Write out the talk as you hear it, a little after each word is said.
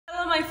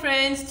my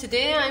friends,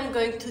 today I am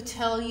going to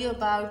tell you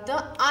about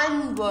the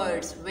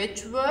unwords.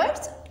 Which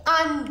words?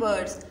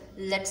 Unwords.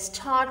 Let's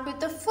start with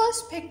the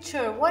first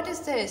picture. What is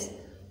this?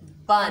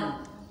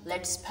 Bun.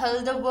 Let's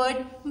spell the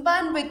word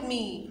bun with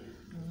me.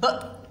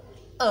 Bun.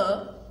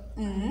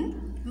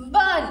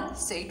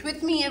 Say it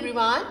with me,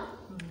 everyone.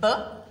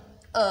 Bun.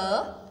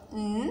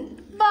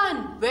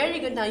 Very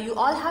good. Now you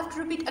all have to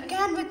repeat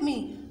again with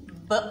me.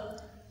 Bun.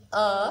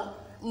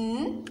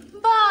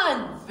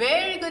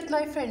 Very good,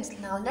 my friends.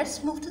 Now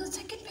let's move to the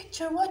second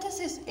picture. What is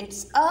this?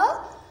 It's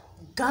a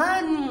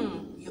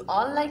gun. You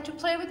all like to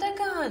play with a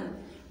gun.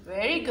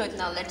 Very good.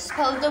 Now let's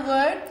spell the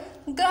word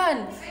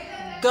gun.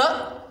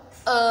 Gun.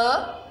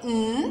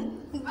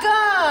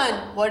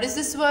 What is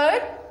this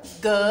word?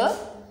 Gun.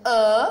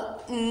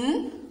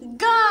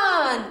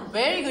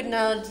 Very good.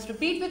 Now let's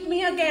repeat with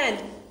me again.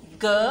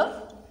 Gun.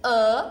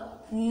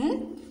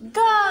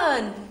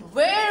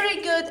 Very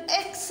good.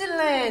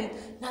 Excellent.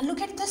 Now look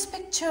at this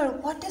picture.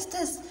 What is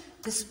this?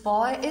 This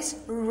boy is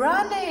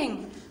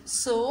running.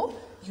 So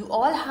you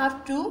all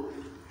have to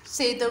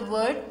say the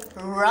word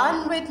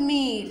run with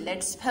me.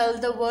 Let's spell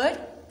the word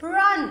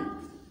run.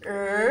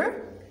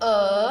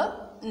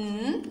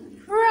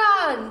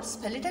 Run.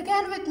 Spell it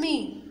again with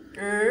me.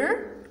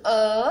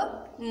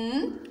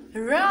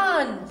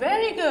 Run.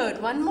 Very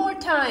good. One more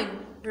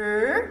time.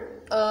 Run.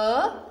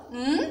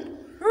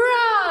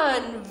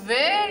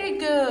 Very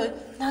good.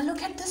 Now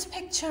look at this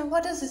picture.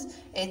 What is this?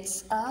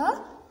 It's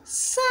a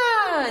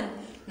sun.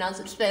 Now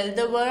spell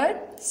the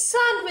word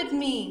sun with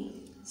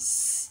me.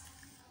 Sun.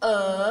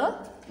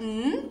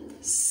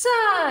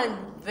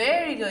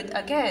 Very good.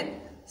 Again.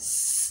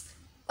 Sun.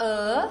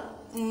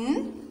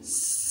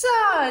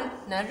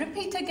 Now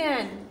repeat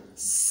again.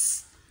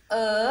 Sun.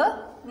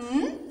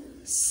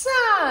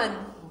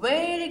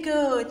 Very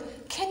good.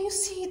 Can you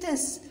see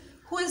this?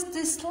 Who is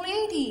this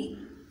lady?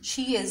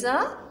 She is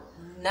a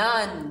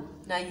nun.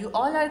 Now you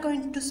all are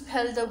going to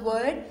spell the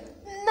word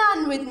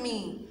nun with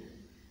me.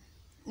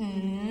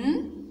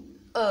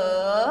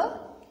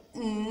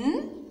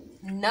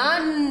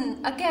 Nun.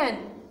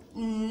 Again.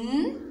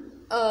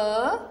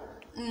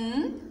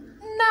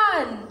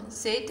 Nun.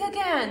 Say it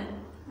again.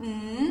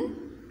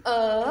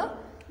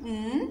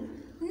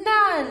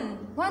 Nun.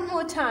 One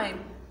more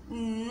time.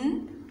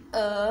 Nun.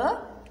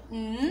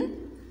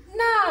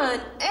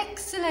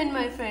 Excellent,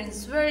 my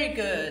friends. Very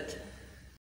good.